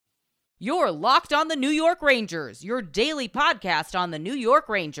You're Locked on the New York Rangers, your daily podcast on the New York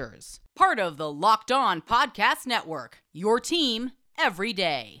Rangers. Part of the Locked On Podcast Network, your team every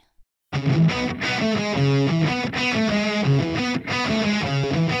day.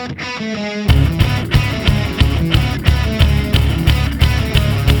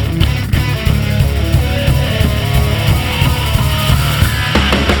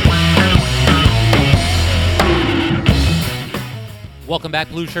 Welcome back,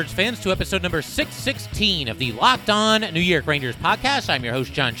 Blue Shirts fans, to episode number 616 of the Locked On New York Rangers podcast. I'm your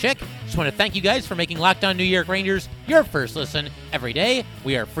host, John Chick. Just want to thank you guys for making Locked On New York Rangers your first listen every day.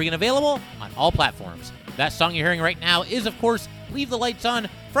 We are free and available on all platforms. That song you're hearing right now is, of course, Leave the Lights On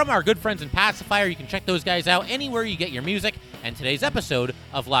from our good friends in Pacifier. You can check those guys out anywhere you get your music. And today's episode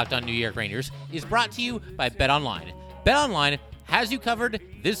of Locked On New York Rangers is brought to you by BetOnline. BetOnline has you covered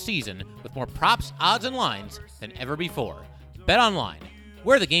this season with more props, odds, and lines than ever before. BetOnline,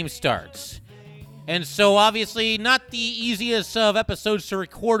 where the game starts. And so, obviously, not the easiest of episodes to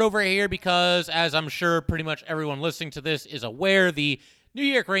record over here because, as I'm sure pretty much everyone listening to this is aware, the New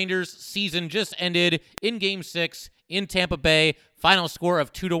York Rangers season just ended in Game 6 in Tampa Bay. Final score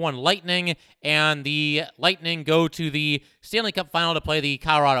of 2-1 Lightning, and the Lightning go to the Stanley Cup Final to play the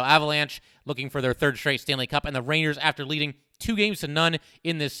Colorado Avalanche, looking for their third straight Stanley Cup. And the Rangers, after leading 2-0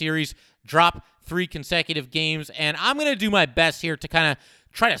 in this series, drop 3 consecutive games. And I'm going to do my best here to kind of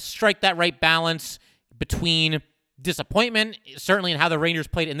try to strike that right balance between disappointment, certainly in how the Rangers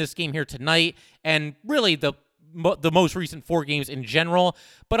played in this game here tonight, and really the most recent 4 games in general,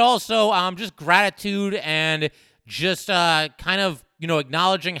 but also just gratitude and just kind of,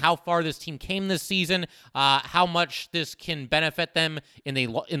 acknowledging how far this team came this season, how much this can benefit them in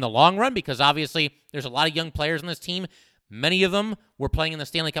the long run, because obviously there's a lot of young players on this team. Many of them were playing in the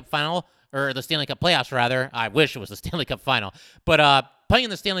Stanley Cup Final, or the Stanley Cup playoffs, rather. I wish it was the Stanley Cup Final. But playing in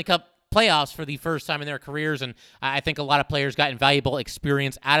the Stanley Cup playoffs for the first time in their careers, and I think a lot of players got invaluable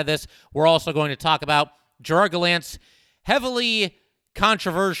experience out of this. We're also going to talk about Gerard Gallant's heavily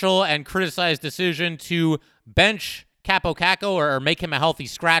controversial and criticized decision to bench Kaapo Kakko, or make him a healthy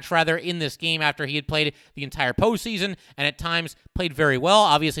scratch, rather, in this game after he had played the entire postseason and at times played very well.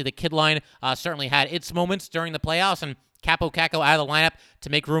 Obviously, the kid line certainly had its moments during the playoffs, and Kaapo Kakko out of the lineup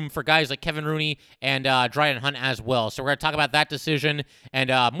to make room for guys like Kevin Rooney and Dryden Hunt as well. So we're going to talk about that decision and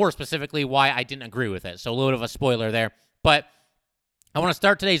more specifically why I didn't agree with it. So a little bit of a spoiler there. But I want to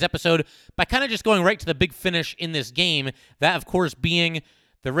start today's episode by kind of just going right to the big finish in this game, that, of course, being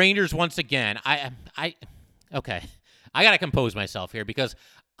the Rangers once again. Okay. I got to compose myself here because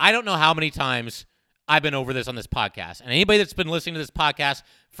I don't know how many times I've been over this on this podcast. And anybody that's been listening to this podcast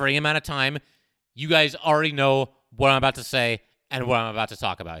for any amount of time, you guys already know what I'm about to say and what I'm about to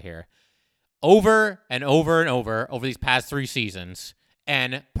talk about here. Over and over and over these past 3 seasons,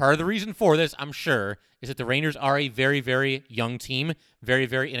 and part of the reason for this, I'm sure, is that the Rangers are a very, very young team, very,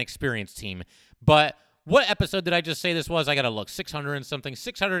 very inexperienced team. But what episode did I just say this was? I got to look. 600 and something.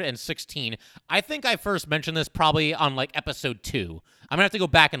 616. I think I first mentioned this probably on episode 2. I'm going to have to go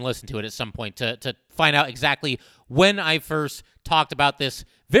back and listen to it at some point to find out exactly when I first talked about this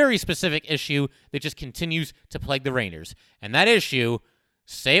very specific issue that just continues to plague the Rangers. And that issue,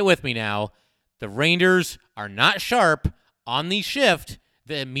 say it with me now, the Rangers are not sharp on the shift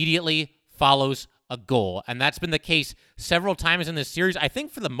that immediately follows a goal. And that's been the case several times in this series. I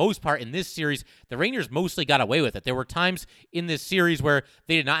think for the most part in this series, the Rangers mostly got away with it. There were times in this series where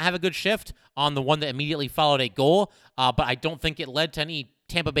they did not have a good shift on the one that immediately followed a goal, but I don't think it led to any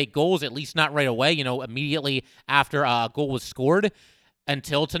Tampa Bay goals, at least not right away, immediately after a goal was scored,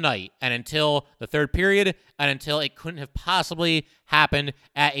 until tonight, and until the third period, and until it couldn't have possibly happened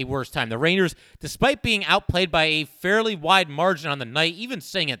at a worse time. The Rangers, despite being outplayed by a fairly wide margin on the night, even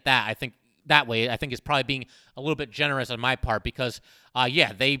saying it I think is probably being a little bit generous on my part because,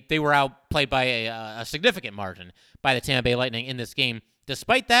 they were outplayed by a significant margin by the Tampa Bay Lightning in this game.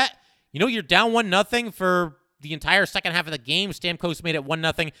 Despite that, you're down 1-0 for the entire second half of the game. Stamkos made it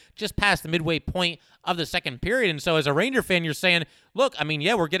 1-0 just past the midway point of the second period. And so as a Ranger fan, you're saying, look,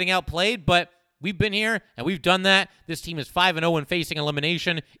 we're getting outplayed, but we've been here and we've done that. This team is 5-0 when facing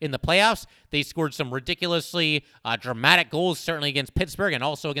elimination in the playoffs. They scored some ridiculously dramatic goals, certainly against Pittsburgh and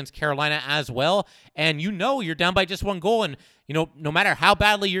also against Carolina as well. And you're down by just 1 goal. And, no matter how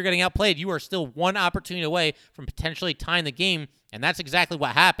badly you're getting outplayed, you are still 1 opportunity away from potentially tying the game. And that's exactly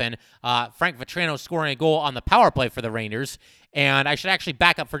what happened. Frank Vatrano scoring a goal on the power play for the Rangers. And I should actually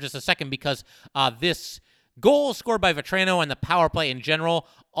back up for just a second because this goal scored by Vatrano and the power play in general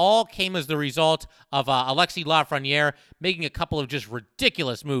all came as the result of Alexis Lafreniere making a couple of just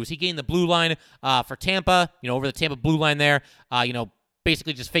ridiculous moves. He gained the blue line for Tampa, over the Tampa blue line there,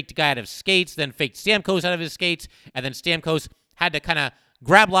 basically just faked a guy out of his skates, then faked Stamkos out of his skates, and then Stamkos had to kind of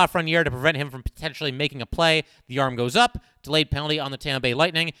grab Lafreniere to prevent him from potentially making a play. The arm goes up, delayed penalty on the Tampa Bay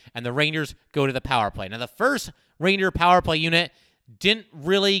Lightning, and the Rangers go to the power play. Now, the first Ranger power play unit didn't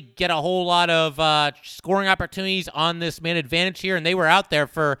really get a whole lot of scoring opportunities on this man advantage here, and they were out there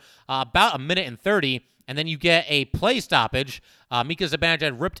for about a minute and 30, and then you get a play stoppage. Mika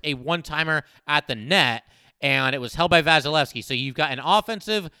Zibanejad ripped a one-timer at the net, and it was held by Vasilevsky. So you've got an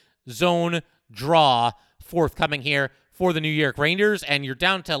offensive zone draw forthcoming here for the New York Rangers, and you're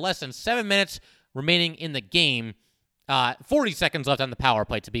down to less than 7 minutes remaining in the game. 40 seconds left on the power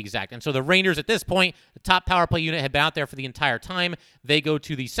play, to be exact. And so the Rangers, at this point, the top power play unit had been out there for the entire time. They go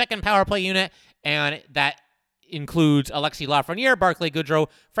to the second power play unit, and that includes Alexis Lafreniere, Barclay Goodrow,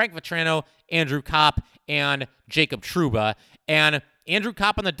 Frank Vatrano, Andrew Kopp, and Jacob Trouba. And Andrew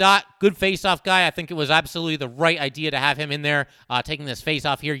Kopp on the dot, good face-off guy. I think it was absolutely the right idea to have him in there taking this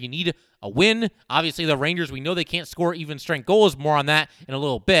face-off here. You need a win. Obviously, the Rangers, we know they can't score even-strength goals. More on that in a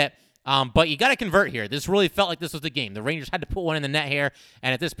little bit. But you got to convert here. This really felt like this was the game. The Rangers had to put one in the net here,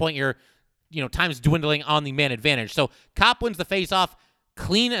 and at this point, time's dwindling on the man advantage. So Kopp wins the face-off,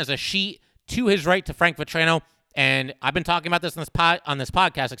 clean as a sheet, to his right to Frank Vatrano. And I've been talking about this on this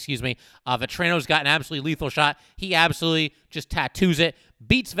podcast. Vatrano's got an absolutely lethal shot. He absolutely just tattoos it,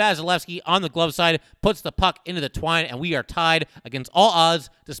 beats Vasilevsky on the glove side, puts the puck into the twine, and we are tied against all odds,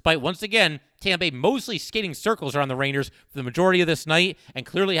 despite, once again, Tampa Bay mostly skating circles around the Rangers for the majority of this night and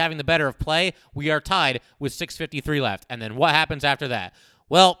clearly having the better of play. We are tied with 6:53 left. And then what happens after that?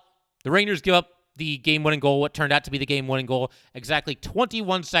 Well, the Rangers give up the game-winning goal, what turned out to be the game-winning goal, exactly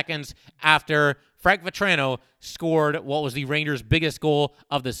 21 seconds after Frank Vatrano scored what was the Rangers' biggest goal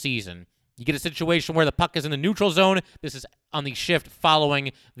of the season. You get a situation where the puck is in the neutral zone. This is on the shift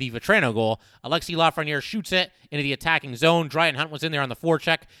following the Vatrano goal. Alexis Lafreniere shoots it into the attacking zone. Dryden Hunt was in there on the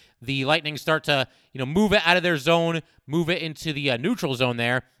forecheck. The Lightning start to move it out of their zone, move it into the neutral zone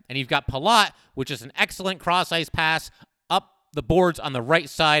there, and you've got Palat, which is an excellent cross-ice pass up the boards on the right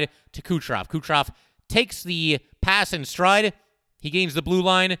side to Kucherov. Kucherov takes the pass in stride. He gains the blue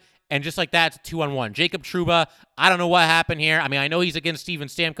line, and just like that, it's a 2-on-1. Jacob Trouba, I don't know what happened here. I mean, I know he's against Steven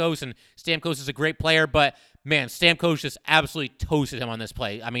Stamkos, and Stamkos is a great player, but, man, Stamkos just absolutely toasted him on this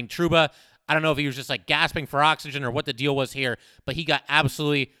play. I mean, Trouba, I don't know if he was just, gasping for oxygen or what the deal was here, but he got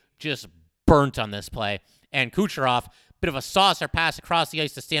absolutely just burnt on this play. And Kucherov, bit of a saucer pass across the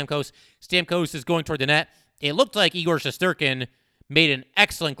ice to Stamkos. Stamkos is going toward the net. It looked like Igor Shesterkin made an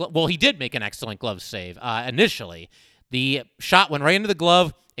excellent he did make an excellent glove save initially. The shot went right into the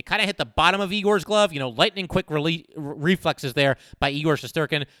glove. It kind of hit the bottom of Igor's glove. Lightning quick reflexes there by Igor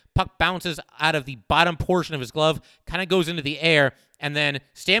Shesterkin. Puck bounces out of the bottom portion of his glove, kind of goes into the air, and then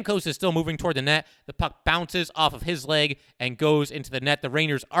Stamkos is still moving toward the net. The puck bounces off of his leg and goes into the net. The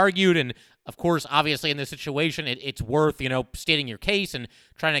Rangers argued, and of course, obviously in this situation, it's worth, stating your case and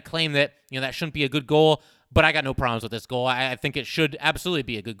trying to claim that, that shouldn't be a good goal. But I got no problems with this goal. I think it should absolutely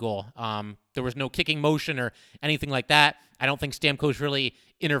be a good goal. There was no kicking motion or anything like that. I don't think Stamkos really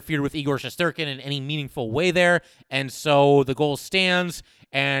interfered with Igor Shesterkin in any meaningful way there. And so the goal stands,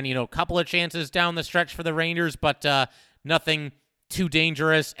 and, a couple of chances down the stretch for the Rangers, but nothing too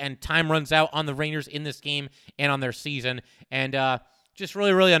dangerous, and time runs out on the Rangers in this game and on their season. And just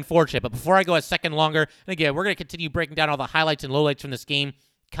really, really unfortunate. But before I go a second longer, and again, we're going to continue breaking down all the highlights and lowlights from this game,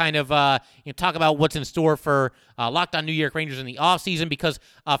 kind of talk about what's in store for Locked On New York Rangers in the offseason, because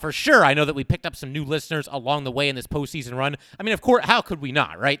for sure I know that we picked up some new listeners along the way in this postseason run. I mean, of course, how could we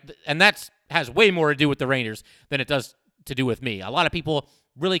not, right? And that has way more to do with the Rangers than it does to do with me. A lot of people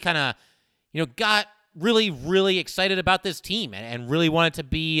really kind of, got really, really excited about this team and really wanted to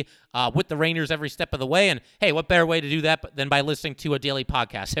be with the Rangers every step of the way. And, hey, what better way to do that than by listening to a daily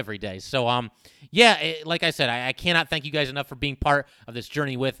podcast every day? So, like I said, I cannot thank you guys enough for being part of this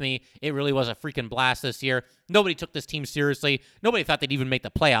journey with me. It really was a freaking blast this year. Nobody took this team seriously. Nobody thought they'd even make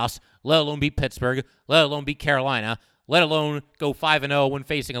the playoffs, let alone beat Pittsburgh, let alone beat Carolina, let alone go 5-0 when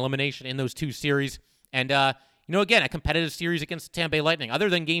facing elimination in those two series. And, again, a competitive series against the Tampa Bay Lightning. Other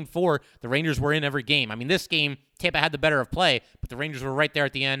than Game 4, the Rangers were in every game. I mean, this game, Tampa had the better of play, but the Rangers were right there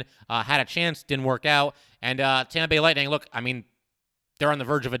at the end, had a chance, didn't work out. And Tampa Bay Lightning, look, I mean, they're on the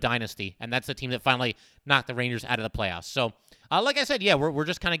verge of a dynasty, and that's the team that finally knocked the Rangers out of the playoffs. So, like I said, we're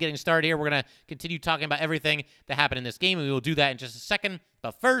just kind of getting started here. We're going to continue talking about everything that happened in this game, and we will do that in just a second.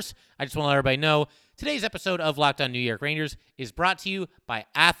 But first, I just want to let everybody know, today's episode of Locked On New York Rangers is brought to you by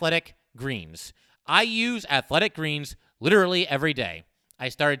Athletic Greens. I use Athletic Greens literally every day. I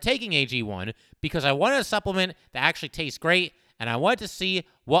started taking AG1 because I wanted a supplement that actually tastes great, and I wanted to see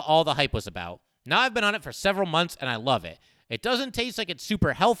what all the hype was about. Now I've been on it for several months, and I love it. It doesn't taste like it's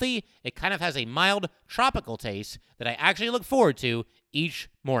super healthy. It kind of has a mild tropical taste that I actually look forward to each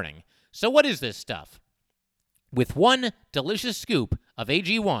morning. So what is this stuff? With one delicious scoop of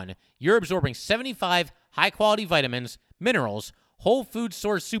AG1, you're absorbing 75 high-quality vitamins, minerals, whole food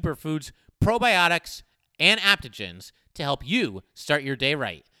source superfoods, probiotics, and adaptogens to help you start your day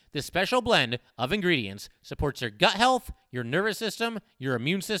right. This special blend of ingredients supports your gut health, your nervous system, your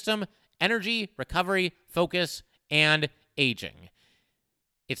immune system, energy, recovery, focus, and aging.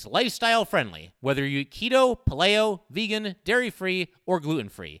 It's lifestyle friendly, whether you eat keto, paleo, vegan, dairy-free, or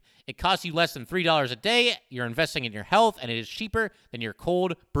gluten-free. It costs you less than $3 a day. You're investing in your health, and it is cheaper than your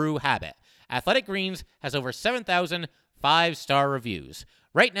cold brew habit. Athletic Greens has over 7,000 5-star reviews.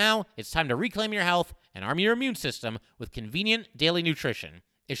 Right now, it's time to reclaim your health and arm your immune system with convenient daily nutrition.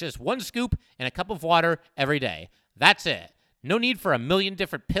 It's just one scoop in a cup of water every day. That's it. No need for a million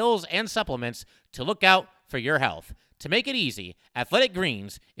different pills and supplements to look out for your health. To make it easy, Athletic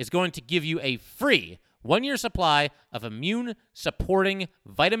Greens is going to give you a free 1-year supply of immune-supporting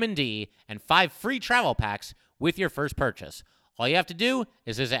vitamin D and 5 free travel packs with your first purchase. All you have to do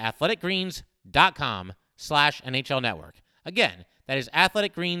is visit athleticgreens.com/NHL Network. Again, that is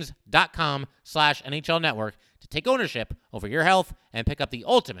athleticgreens.com/NHL Network to take ownership over your health and pick up the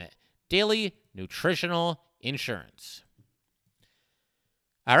ultimate daily nutritional insurance.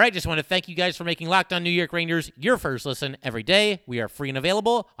 All right, just want to thank you guys for making Locked On New York Rangers your first listen every day. We are free and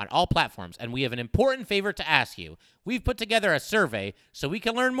available on all platforms, and we have an important favor to ask you. We've put together a survey so we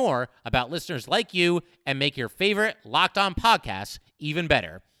can learn more about listeners like you and make your favorite Locked On podcasts even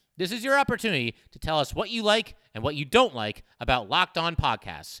better. This is your opportunity to tell us what you like and what you don't like about Locked On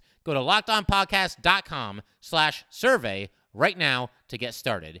Podcasts. Go to lockedonpodcast.com/survey right now to get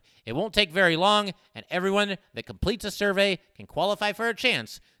started. It won't take very long, and everyone that completes a survey can qualify for a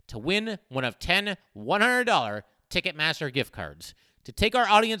chance to win one of 10 $100 Ticketmaster gift cards. To take our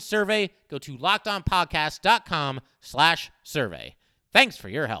audience survey, go to lockedonpodcast.com/survey. Thanks for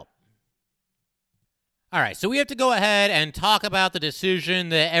your help. All right, so we have to go ahead and talk about the decision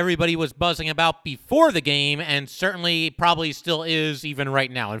that everybody was buzzing about before the game, and certainly probably still is even right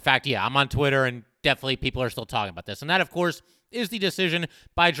now. In fact, yeah, I'm on Twitter, and definitely people are still talking about this. And that, of course, is the decision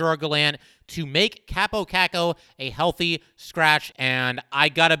by Gerard Gallant to make Kaapo Kakko a healthy scratch. And I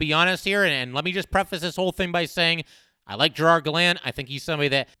got to be honest here, and let me just preface this whole thing by saying I like Gerard Gallant. I think he's somebody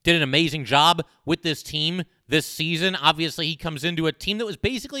that did an amazing job with this team this season. Obviously, he comes into a team that was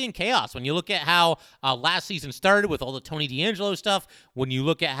basically in chaos. When you look at how last season started with all the Tony DeAngelo stuff, when you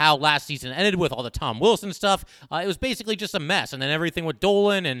look at how last season ended with all the Tom Wilson stuff, it was basically just a mess. And then everything with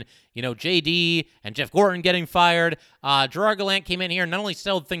Dolan and, JD and Jeff Gorton getting fired. Gerard Gallant came in here and not only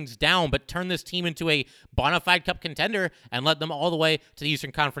settled things down, but turned this team into a bona fide Cup contender and led them all the way to the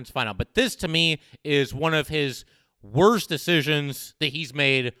Eastern Conference Final. But this, to me, is one of his worst decisions that he's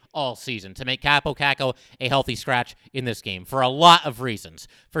made all season, to make Kaapo Kakko a healthy scratch in this game for a lot of reasons.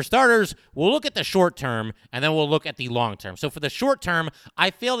 For starters, we'll look at the short term, and then we'll look at the long term. So for the short term,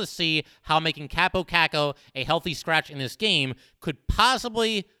 I fail to see how making Kaapo Kakko a healthy scratch in this game could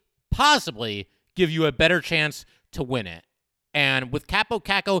possibly give you a better chance to win it. And with Kaapo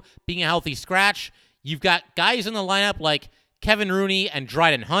Kakko being a healthy scratch, you've got guys in the lineup like Kevin Rooney and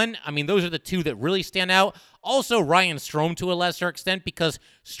Dryden Hunt. I mean, those are the two that really stand out. Also, Ryan Strome to a lesser extent, because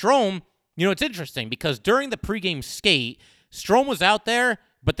Strome, it's interesting because during the pregame skate, Strome was out there,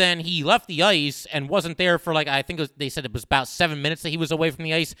 but then he left the ice and wasn't there for I think they said it was about 7 minutes that he was away from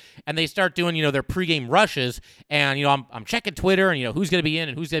the ice, and they start doing, their pregame rushes, and, I'm checking Twitter and, who's going to be in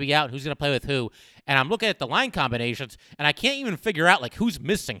and who's going to be out and who's going to play with who, and I'm looking at the line combinations, and I can't even figure out, who's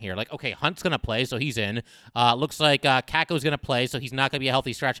missing here. Okay, Hunt's going to play, so he's in. Looks like Kakko's going to play, so he's not going to be a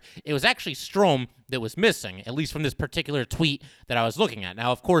healthy scratch. It was actually Strome that was missing, at least from this particular tweet that I was looking at.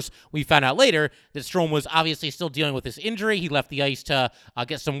 Now, of course, we found out later that Strome was obviously still dealing with this injury. He left the ice to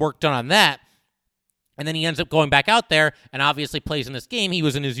get some work done on that. And then he ends up going back out there and obviously plays in this game. He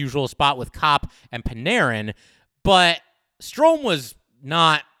was in his usual spot with Kopp and Panarin. But Strome was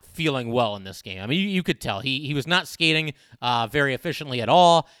not feeling well in this game. I mean, you could tell. He was not skating very efficiently at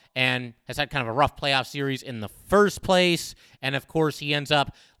all and has had kind of a rough playoff series in the first place. And, of course, he ends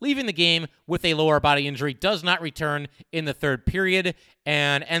up leaving the game with a lower body injury, does not return in the third period,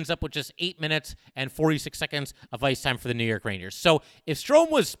 and ends up with just 8 minutes and 46 seconds of ice time for the New York Rangers. So if Strome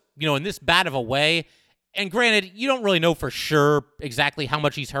was, in this bad of a way, and granted, you don't really know for sure exactly how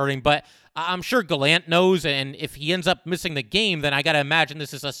much he's hurting, but I'm sure Gallant knows, and if he ends up missing the game, then I got to imagine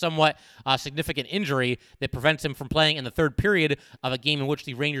this is a somewhat significant injury that prevents him from playing in the third period of a game in which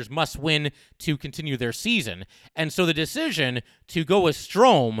the Rangers must win to continue their season. And so the decision to go with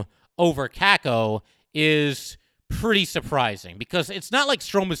Strome over Kakko is pretty surprising because it's not like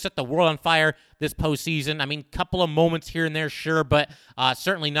Strome has set the world on fire this postseason. I mean, couple of moments here and there, sure, but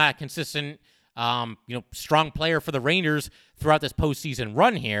certainly not a consistent, strong player for the Rangers throughout this postseason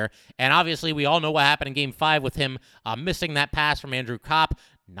run here. And obviously, we all know what happened in Game 5 with him missing that pass from Andrew Kopp.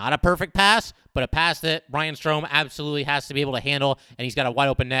 Not a perfect pass, but a pass that Ryan Strome absolutely has to be able to handle, and he's got a wide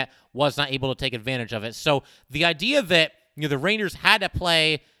open net, was not able to take advantage of it. So the idea that the Rangers had to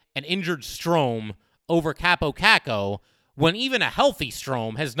play an injured Strome over Kaapo Kakko, when even a healthy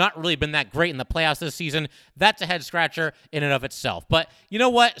Strome has not really been that great in the playoffs this season, that's a head-scratcher in and of itself. But you know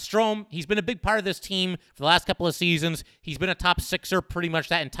what? Strome, he's been a big part of this team for the last couple of seasons. He's been a top sixer pretty much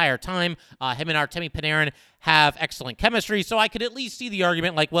that entire time. Him and Artemi Panarin have excellent chemistry, so I could at least see the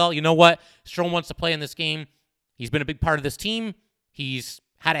argument like, well, you know what? Strome wants to play in this game. He's been a big part of this team. He's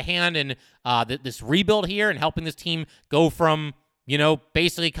had a hand in this rebuild here and helping this team go from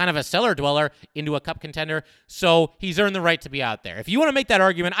basically kind of a cellar dweller into a cup contender. So he's earned the right to be out there. If you want to make that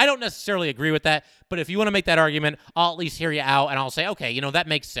argument, I don't necessarily agree with that, but if you want to make that argument, I'll at least hear you out and I'll say, okay, that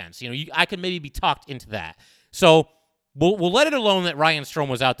makes sense. I could maybe be talked into that. So we'll let it alone that Ryan Strome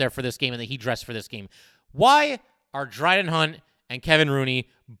was out there for this game and that he dressed for this game. Why are Dryden Hunt and Kevin Rooney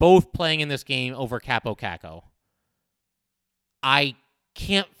both playing in this game over Kaapo Kakko? I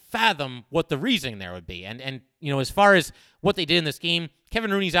can't fathom what the reasoning there would be. And as far as what they did in this game, Kevin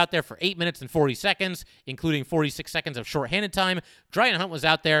Rooney's out there for 8 minutes and 40 seconds, including 46 seconds of shorthanded time. Dryden Hunt was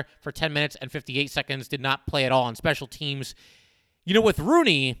out there for 10 minutes and 58 seconds, did not play at all on special teams. With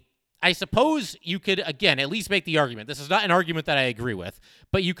Rooney, I suppose you could, again, at least make the argument. This is not an argument that I agree with,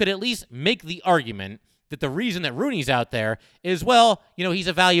 but you could at least make the argument that the reason that Rooney's out there is, well, he's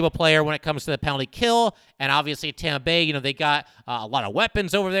a valuable player when it comes to the penalty kill. And obviously at Tampa Bay, they got a lot of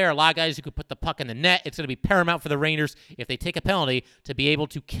weapons over there, a lot of guys who could put the puck in the net. It's going to be paramount for the Rangers if they take a penalty to be able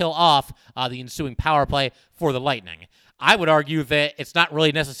to kill off the ensuing power play for the Lightning. I would argue that it's not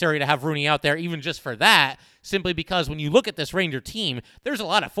really necessary to have Rooney out there even just for that, simply because when you look at this Ranger team, there's a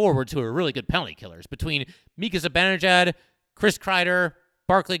lot of forwards who are really good penalty killers. Between Mika Zibanejad, Chris Kreider,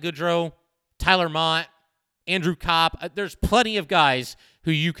 Barclay Goodrow, Tyler Mott, Andrew Kopp, there's plenty of guys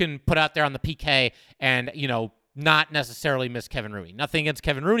who you can put out there on the PK and, not necessarily miss Kevin Rooney. Nothing against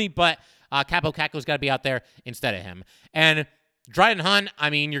Kevin Rooney, but Kaapo Kakko's got to be out there instead of him. And Dryden Hunt,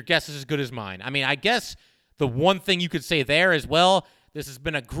 your guess is as good as mine. I guess the one thing you could say there as well, this has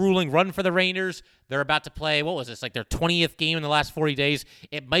been a grueling run for the Rangers. They're about to play, what was this, like their 20th game in the last 40 days.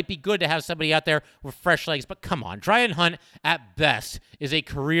 It might be good to have somebody out there with fresh legs, but come on. Dryden Hunt, at best, is a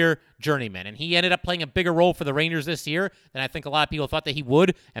career journeyman, and he ended up playing a bigger role for the Rangers this year than I think a lot of people thought that he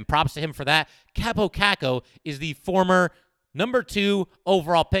would, and props to him for that. Kaapo Kakko is the former number 2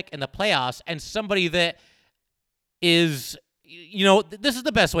 overall pick in the playoffs, and somebody that is, this is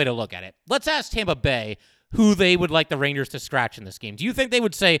the best way to look at it. Let's ask Tampa Bay who they would like the Rangers to scratch in this game. Do you think they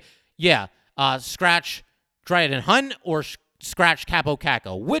would say, scratch Dryden Hunt or scratch Kaapo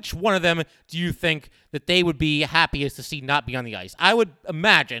Kakko? Which one of them do you think that they would be happiest to see not be on the ice? I would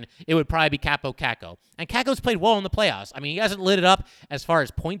imagine it would probably be Kaapo Kakko. And Kakko's played well in the playoffs. He hasn't lit it up as far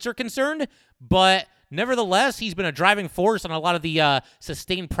as points are concerned, but nevertheless, he's been a driving force on a lot of the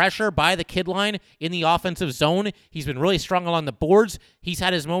sustained pressure by the kid line in the offensive zone. He's been really strong along the boards. He's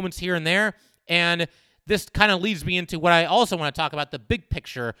had his moments here and there, and this kind of leads me into what I also want to talk about, the big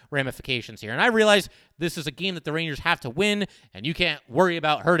picture ramifications here. And I realize this is a game that the Rangers have to win, and you can't worry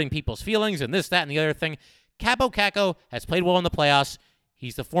about hurting people's feelings and this, that, and the other thing. Kaapo Kakko has played well in the playoffs.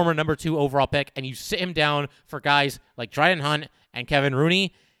 He's the former number 2 overall pick, and you sit him down for guys like Dryden Hunt and Kevin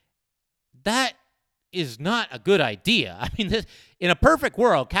Rooney. That is not a good idea. In a perfect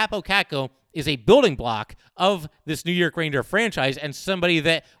world, Kaapo Kakko is a building block of this New York Ranger franchise and somebody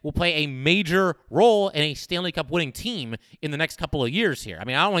that will play a major role in a Stanley Cup winning team in the next couple of years here. I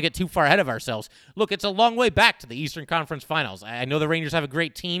don't want to get too far ahead of ourselves. Look, it's a long way back to the Eastern Conference Finals. I know the Rangers have a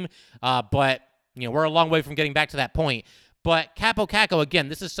great team, but we're a long way from getting back to that point. But Kaapo Kakko, again,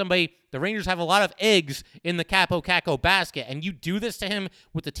 this is somebody, the Rangers have a lot of eggs in the Kaapo Kakko basket, and you do this to him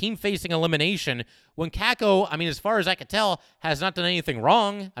with the team facing elimination when Kakko, as far as I could tell, has not done anything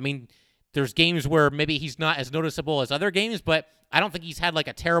wrong. There's games where maybe he's not as noticeable as other games, but I don't think he's had like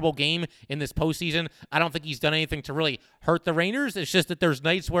a terrible game in this postseason. I don't think he's done anything to really hurt the Rangers. It's just that there's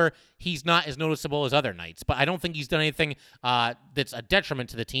nights where he's not as noticeable as other nights. But I don't think he's done anything that's a detriment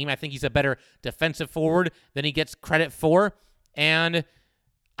to the team. I think he's a better defensive forward than he gets credit for. And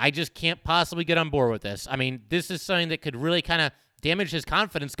I just can't possibly get on board with this. This is something that could really kind of damage his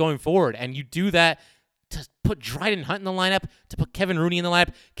confidence going forward. And you do that to put Dryden Hunt in the lineup, to put Kevin Rooney in the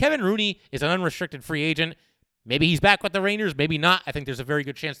lineup. Kevin Rooney is an unrestricted free agent. Maybe he's back with the Rangers, maybe not. I think there's a very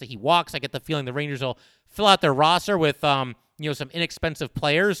good chance that he walks. I get the feeling the Rangers will fill out their roster with some inexpensive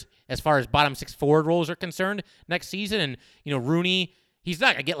players as far as bottom six forward roles are concerned next season. And, Rooney, he's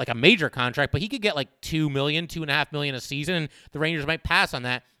not going to get like a major contract, but he could get like $2 million, $2.5 million a season, and the Rangers might pass on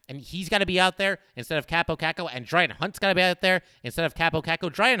that. And he's got to be out there instead of Kaapo Kakko, and Dryden Hunt's got to be out there instead of Kaapo Kakko.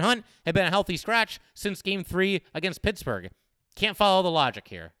 Dryden Hunt had been a healthy scratch since Game 3 against Pittsburgh. Can't follow the logic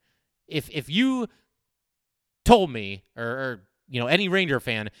here. If you told me, or any Ranger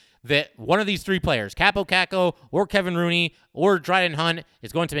fan, that one of these three players, Kaapo Kakko or Kevin Rooney or Dryden Hunt,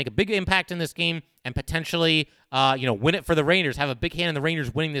 is going to make a big impact in this game and potentially, win it for the Rangers, have a big hand in the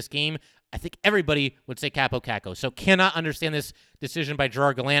Rangers winning this game, I think everybody would say Kaapo Kakko. So cannot understand this decision by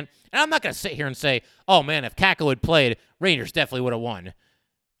Gerard Gallant. And I'm not going to sit here and say, oh, man, if Kakko had played, Rangers definitely would have won.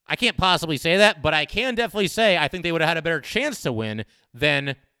 I can't possibly say that, but I can definitely say I think they would have had a better chance to win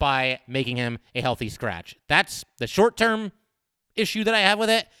than by making him a healthy scratch. That's the short-term issue that I have with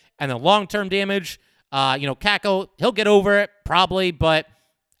it. And the long-term damage, Kakko, he'll get over it probably, but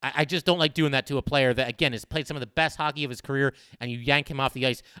I just don't like doing that to a player that, again, has played some of the best hockey of his career, and you yank him off the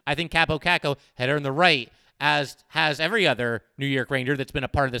ice. I think Kaapo Kakko had earned the right, as has every other New York Ranger that's been a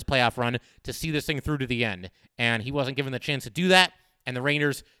part of this playoff run, to see this thing through to the end. And he wasn't given the chance to do that, and the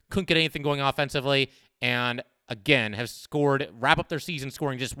Rangers couldn't get anything going offensively, and again, have wrap up their season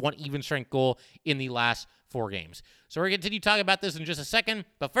scoring just one even-strength goal in the last 4 games. So we're going to continue talking about this in just a second,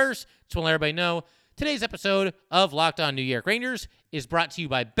 but first, just want to let everybody know, today's episode of Locked On New York Rangers is brought to you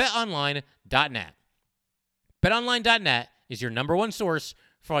by BetOnline.net. BetOnline.net is your number one source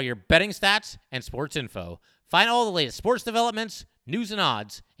for all your betting stats and sports info. Find all the latest sports developments, news, and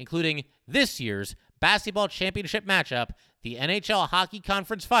odds, including this year's basketball championship matchup, the NHL Hockey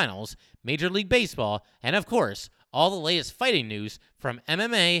Conference Finals, Major League Baseball, and of course, all the latest fighting news from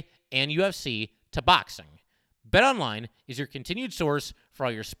MMA and UFC to boxing. BetOnline is your continued source for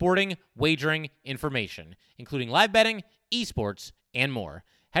all your sporting wagering information, including live betting, esports, and more.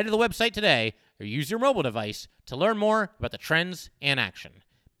 Head to the website today or use your mobile device to learn more about the trends and action.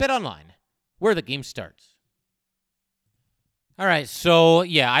 BetOnline, where the game starts. All right, so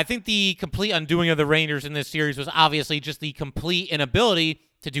yeah, I think the complete undoing of the Rangers in this series was obviously just the complete inability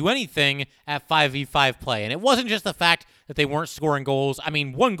to do anything at 5v5 play. And it wasn't just the fact that they weren't scoring goals. I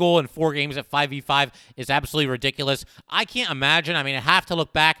mean, 1 goal in 4 games at 5v5 is absolutely ridiculous. I can't imagine. I have to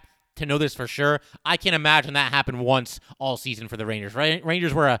look back to know this for sure. I can't imagine that happened once all season for the Rangers.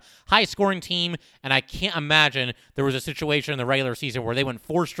 Rangers were a high-scoring team, and I can't imagine there was a situation in the regular season where they went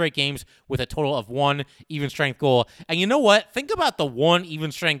 4 straight games with a total of 1 even-strength goal. And you know what? Think about the 1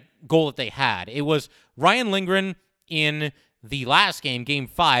 even-strength goal that they had. It was Ryan Lindgren in the last game, Game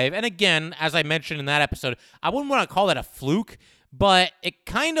 5. And again, as I mentioned in that episode, I wouldn't want to call that a fluke, but it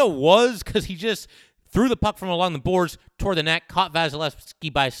kind of was, because he just threw the puck from along the boards toward the net, caught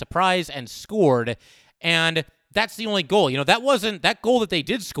Vasilevsky by surprise, and scored. And that's the only goal. That goal that they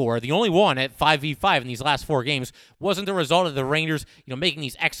did score, the only one at 5v5 in these last 4 games, wasn't the result of the Rangers, making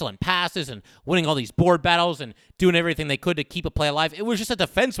these excellent passes and winning all these board battles and doing everything they could to keep a play alive. It was just a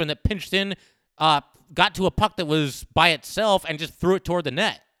defenseman that pinched in, got to a puck that was by itself and just threw it toward the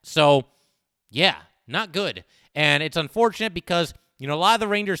net. So, yeah, not good. And it's unfortunate because, a lot of the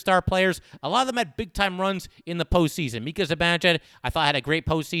Rangers star players, a lot of them had big-time runs in the postseason. Mika Zibanejad, I thought, had a great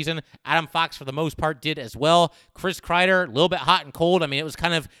postseason. Adam Fox, for the most part, did as well. Chris Kreider, a little bit hot and cold. It was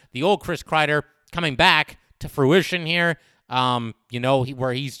kind of the old Chris Kreider coming back to fruition here.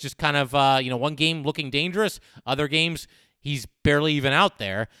 Where he's just kind of, one game looking dangerous, other games he's barely even out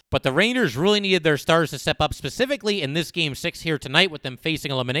there. But the Rangers really needed their stars to step up, specifically in this Game 6 here tonight with them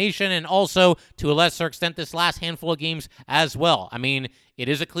facing elimination, and also, to a lesser extent, this last handful of games as well. It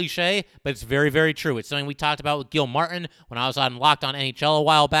is a cliche, but it's very, very true. It's something we talked about with Gil Martin when I was on Locked On NHL a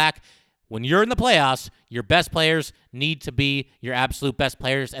while back. When you're in the playoffs, your best players need to be your absolute best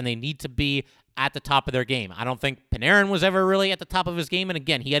players, and they need to be at the top of their game. I don't think Panarin was ever really at the top of his game, and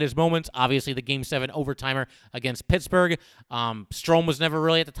again, he had his moments. Obviously, the Game 7 overtimer against Pittsburgh. Strome was never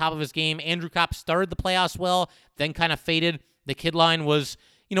really at the top of his game. Andrew Copp started the playoffs well, then kind of faded. The kid line was,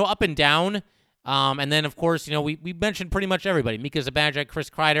 up and down. And then, of course, we mentioned pretty much everybody. Mika Zibanejad, Chris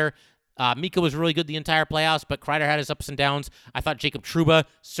Kreider. Mika was really good the entire playoffs, but Kreider had his ups and downs. I thought Jacob Trouba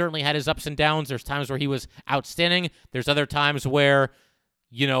certainly had his ups and downs. There's times where he was outstanding. There's other times where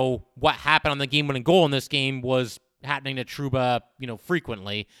what happened on the game-winning goal in this game was happening to Trouba,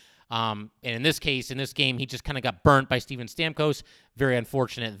 frequently. And in this game, he just kind of got burnt by Steven Stamkos. Very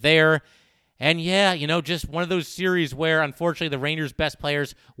unfortunate there. And yeah, just one of those series where, unfortunately, the Rangers' best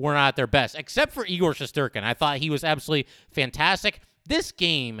players were not at their best, except for Igor Shesterkin. I thought he was absolutely fantastic. this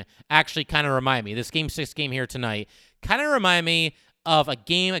game actually kind of reminded me, this Game 6 game here tonight, kind of reminded me of a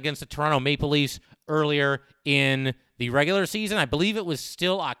game against the Toronto Maple Leafs earlier in the regular season. I believe it was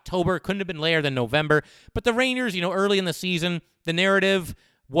still October. Couldn't have been later than November. But the Rangers, early in the season, the narrative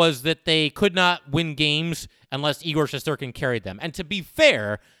was that they could not win games unless Igor Shesterkin carried them. And to be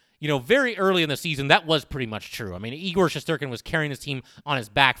fair, very early in the season, that was pretty much true. I mean, Igor Shesterkin was carrying his team on his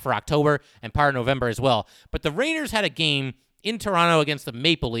back for October and part of November as well. But the Rangers had a game in Toronto against the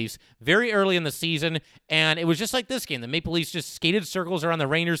Maple Leafs very early in the season, and it was just like this game. The Maple Leafs just skated circles around the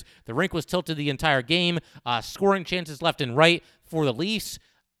Rangers. The rink was tilted the entire game, scoring chances left and right for the Leafs.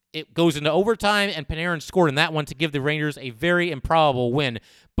 It goes into overtime, and Panarin scored in that one to give the Rangers a very improbable win.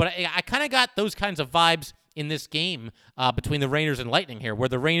 But I kind of got those kinds of vibes in this game between the Rangers and Lightning here, where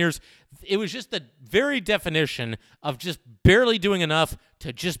the Rangers, it was just the very definition of just barely doing enough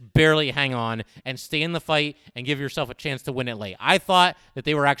to just barely hang on and stay in the fight and give yourself a chance to win it late. I thought that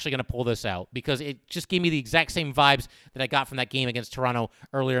they were actually going to pull this out because it just gave me the exact same vibes that I got from that game against Toronto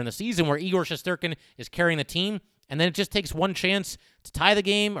earlier in the season, where Igor Shesterkin is carrying the team, and then it just takes one chance to tie the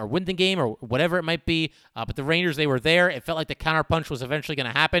game or win the game or whatever it might be. But the Rangers, they were there. It felt like the counterpunch was eventually going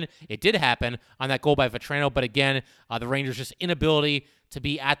to happen. It did happen on that goal by Vetrano. But again, the Rangers' just inability to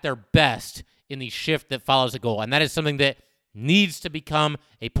be at their best in the shift that follows the goal. And that is something that needs to become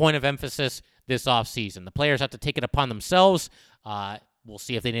a point of emphasis this offseason. The players have to take it upon themselves. We'll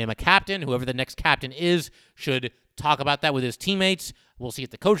see if they name a captain. Whoever the next captain is should talk about that with his teammates. We'll see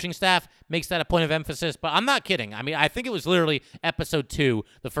if the coaching staff makes that a point of emphasis. But I'm not kidding. I mean, I think it was literally episode 2,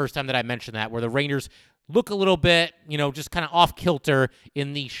 the first time that I mentioned that, where the Rangers look a little bit, just kind of off kilter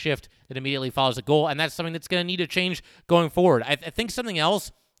in the shift that immediately follows the goal. And that's something that's going to need to change going forward. I think something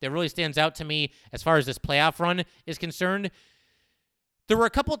else that really stands out to me as far as this playoff run is concerned, there were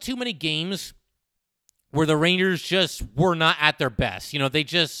a couple too many games where the Rangers just were not at their best. They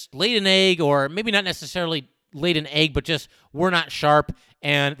just laid an egg, or maybe not necessarily laid an egg, but just were not sharp,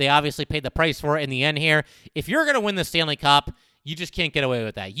 and they obviously paid the price for it in the end here. If you're going to win the Stanley Cup, you just can't get away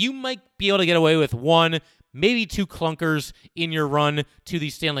with that. You might be able to get away with 1, maybe 2 clunkers in your run to the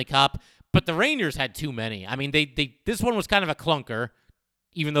Stanley Cup, but the Rangers had too many. I mean, this one was kind of a clunker,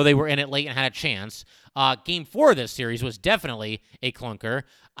 even though they were in it late and had a chance. Game 4 of this series was definitely a clunker.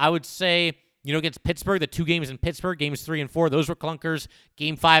 I would say, against Pittsburgh, the 2 games in Pittsburgh, games 3 and 4, those were clunkers.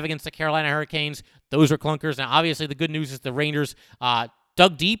 Game 5 against the Carolina Hurricanes, those were clunkers. Now, obviously, the good news is the Rangers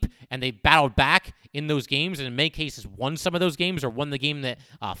dug deep, and they battled back in those games, and in many cases won some of those games or won the game that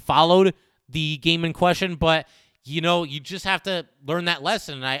followed the game in question. But, you just have to learn that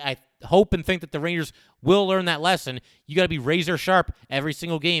lesson, and I hope and think that the Rangers will learn that lesson. You got to be razor sharp every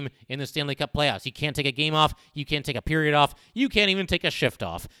single game in the Stanley Cup playoffs. You can't take a game off. You can't take a period off. You can't even take a shift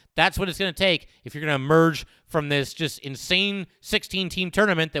off. That's what it's going to take if you're going to emerge from this just insane 16-team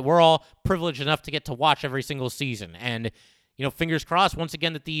tournament that we're all privileged enough to get to watch every single season. And, fingers crossed once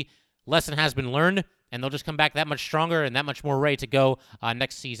again that the lesson has been learned, and they'll just come back that much stronger and that much more ready to go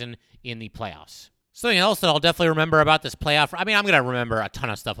next season in the playoffs. Something else that I'll definitely remember about this playoff, I'm going to remember a ton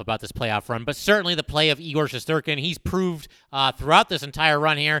of stuff about this playoff run, but certainly the play of Igor Shesterkin. He's proved throughout this entire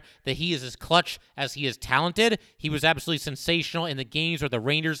run here that he is as clutch as he is talented. He was absolutely sensational in the games where the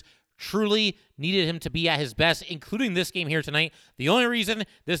Rangers truly needed him to be at his best, including this game here tonight. The only reason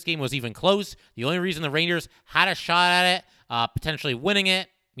this game was even close, the only reason the Rangers had a shot at it, potentially winning it,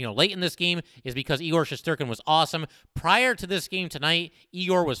 late in this game, is because Igor Shesterkin was awesome. Prior to this game tonight,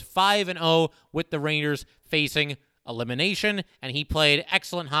 Igor was 5-0 with the Rangers facing elimination, and he played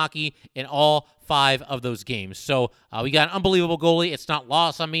excellent hockey in all 5 of those games. So we got an unbelievable goalie. It's not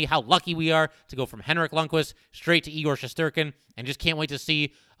lost on me how lucky we are to go from Henrik Lundqvist straight to Igor Shesterkin, and just can't wait to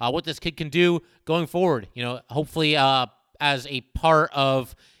see what this kid can do going forward. Hopefully as a part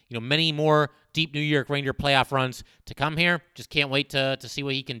of many more deep New York Ranger playoff runs to come here. Just can't wait to see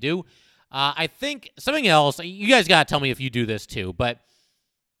what he can do. I think something else, you guys got to tell me if you do this too, but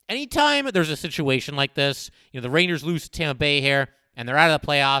anytime there's a situation like this, the Rangers lose to Tampa Bay here, and they're out of the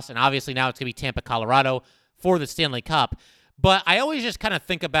playoffs, and obviously now it's going to be Tampa, Colorado for the Stanley Cup. But I always just kind of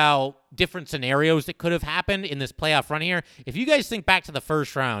think about different scenarios that could have happened in this playoff run here. If you guys think back to the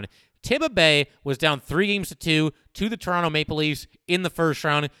first round, Tampa Bay was down 3-2 to the Toronto Maple Leafs in the first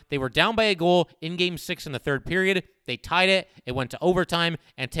round. They were down by a goal in Game 6 in the third period. They tied it. It went to overtime,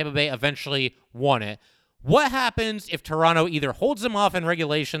 and Tampa Bay eventually won it. What happens if Toronto either holds them off in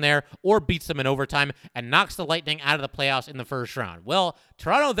regulation there or beats them in overtime and knocks the Lightning out of the playoffs in the first round? Well,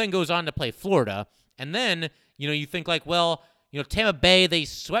 Toronto then goes on to play Florida, and then, you think like, well, Tampa Bay, they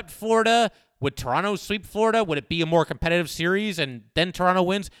swept Florida. Would Toronto sweep Florida? Would it be a more competitive series and then Toronto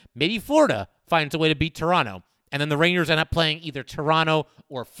wins? Maybe Florida finds a way to beat Toronto. and then the Rangers end up playing either Toronto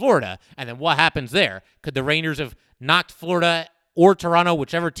or Florida. And then what happens there? Could the Rangers have knocked Florida or Toronto,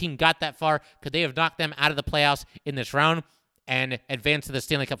 whichever team got that far, could they have knocked them out of the playoffs in this round and advance to the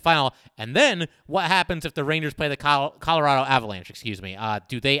Stanley Cup final? And then what happens if the Rangers play the Colorado Avalanche,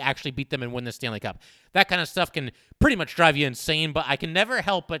 do they actually beat them and win the Stanley Cup? That kind of stuff can pretty much drive you insane, but I can never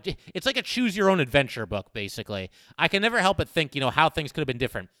help but, it's like a choose your own adventure book, basically. I can never help but think, how things could have been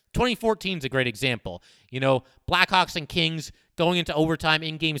different. 2014 is a great example. Blackhawks and Kings going into overtime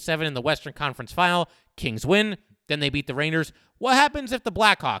in Game 7 in the Western Conference Final. Kings win, then they beat the Rangers. What happens if the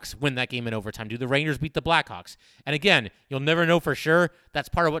Blackhawks win that game in overtime? Do the Rangers beat the Blackhawks? And again, you'll never know for sure. That's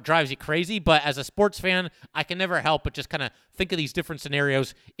part of what drives you crazy. But as a sports fan, I can never help but just kind of think of these different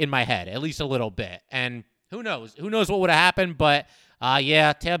scenarios in my head, at least a little bit. And who knows? Who knows what would have happened? But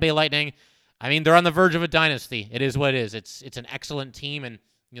Tampa Bay Lightning, they're on the verge of a dynasty. It is what it is. It's an excellent team. And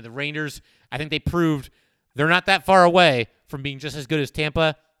the Rangers, I think they proved they're not that far away from being just as good as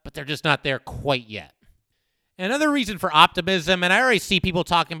Tampa, but they're just not there quite yet. Another reason for optimism, and I already see people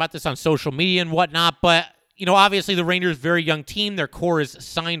talking about this on social media and whatnot, but, obviously the Rangers, very young team. Their core is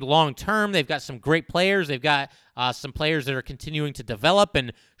signed long-term. They've got some great players. They've got some players that are continuing to develop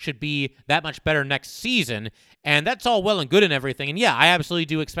and should be that much better next season. And that's all well and good and everything. And yeah, I absolutely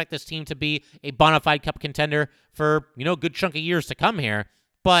do expect this team to be a bona fide cup contender for, a good chunk of years to come here.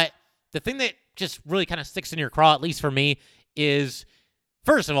 But the thing that just really kind of sticks in your craw, at least for me, is,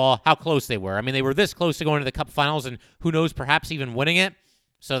 first of all, how close they were. They were this close to going to the Cup Finals and who knows, perhaps even winning it.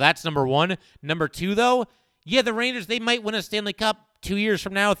 So that's number one. Number two, though, the Rangers, they might win a Stanley Cup 2 years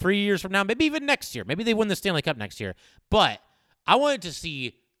from now, 3 years from now, maybe even next year. Maybe they win the Stanley Cup next year. But I wanted to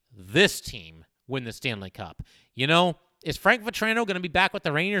see this team win the Stanley Cup. Is Frank Vatrano going to be back with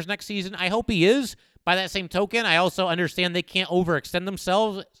the Rangers next season? I hope he is. By that same token, I also understand they can't overextend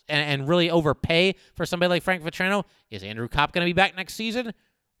themselves and really overpay for somebody like Frank Vatrano. Is Andrew Kopp going to be back next season?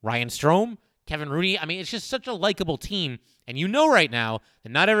 Ryan Strome? Kevin Rooney? It's just such a likable team. And right now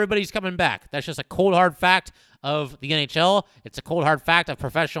that not everybody's coming back. That's just a cold, hard fact of the NHL. It's a cold, hard fact of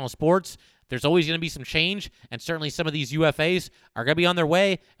professional sports. There's always going to be some change, and certainly some of these UFAs are going to be on their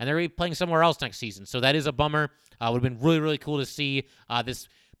way, and they're going to be playing somewhere else next season. So that is a bummer. It would have been really, really cool to see this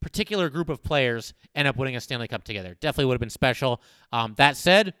particular group of players end up winning a Stanley Cup together. Definitely would have been special. That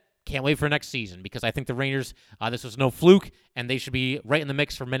said, can't wait for next season because I think the Rangers, this was no fluke, and they should be right in the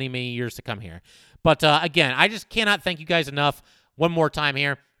mix for many, many years to come here. But again, I just cannot thank you guys enough one more time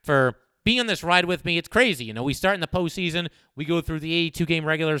here for being on this ride with me. It's crazy. We start in the postseason. We go through the 82-game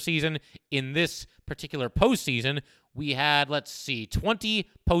regular season. In this particular postseason, we had, 20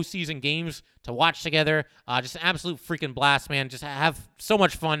 postseason games to watch together. Just an absolute freaking blast, man. Just have so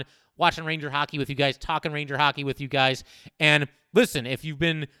much fun watching Ranger hockey with you guys, talking Ranger hockey with you guys. And listen, if you've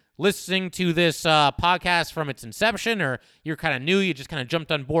been listening to this podcast from its inception, or you're kind of new, you just kind of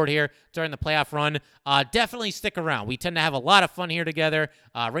jumped on board here during the playoff run, definitely stick around. We tend to have a lot of fun here together.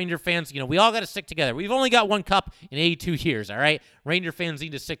 Ranger fans, we all got to stick together. We've only got one cup in 82 years, all right? Ranger fans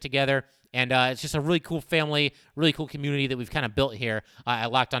need to stick together. And it's just a really cool family, really cool community that we've kind of built here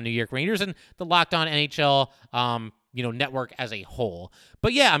at Locked On New York Rangers and the Locked On NHL network as a whole.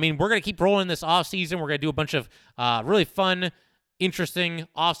 But yeah, we're going to keep rolling this offseason. We're going to do a bunch of really fun, interesting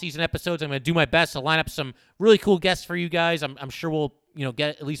offseason episodes. I'm going to do my best to line up some really cool guests for you guys. I'm sure we'll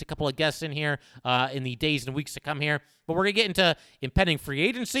get at least a couple of guests in here in the days and weeks to come here. But we're going to get into impending free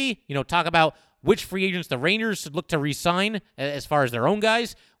agency, talk about which free agents the Rangers should look to re-sign as far as their own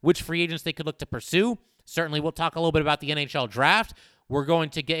guys, which free agents they could look to pursue. Certainly, we'll talk a little bit about the NHL draft. We're going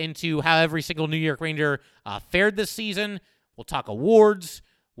to get into how every single New York Ranger fared this season. We'll talk awards.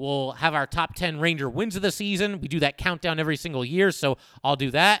 We'll have our top 10 Ranger wins of the season. We do that countdown every single year, so I'll do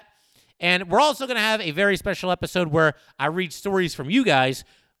that. And we're also going to have a very special episode where I read stories from you guys,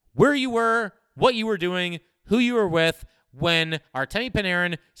 where you were, what you were doing, who you were with, when Artemi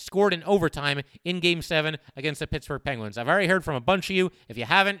Panarin scored in overtime in Game 7 against the Pittsburgh Penguins. I've already heard from a bunch of you. If you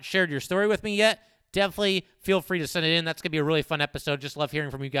haven't shared your story with me yet, definitely feel free to send it in. That's going to be a really fun episode. Just love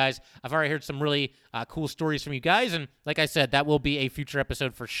hearing from you guys. I've already heard some really cool stories from you guys, and like I said, that will be a future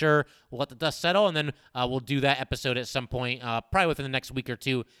episode for sure. We'll let the dust settle, and then we'll do that episode at some point, probably within the next week or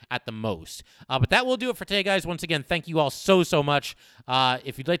two at the most. But that will do it for today, guys. Once again, thank you all so much.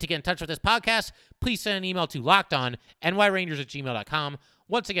 If you'd like to get in touch with this podcast, please send an email to lockedonnyrangers@gmail.com.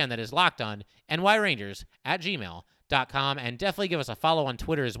 Once again, that is lockedonnyrangers@gmail.com. And definitely give us a follow on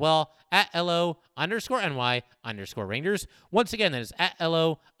Twitter as well at LO_NY_Rangers. Once again, that is at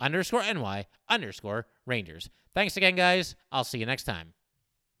LO_NY_Rangers. Thanks again, guys. I'll see you next time.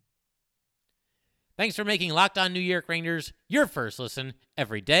 Thanks for making Locked On New York Rangers your first listen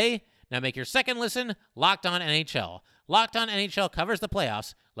every day. Now make your second listen Locked On NHL. Locked On NHL covers the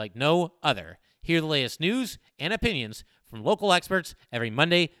playoffs like no other. Hear the latest news and opinions from local experts every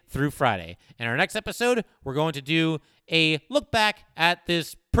Monday through Friday. In our next episode, we're going to do a look back at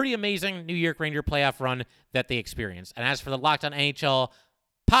this pretty amazing New York Ranger playoff run that they experienced. And as for the Locked On NHL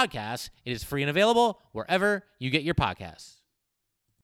podcast, it is free and available wherever you get your podcasts.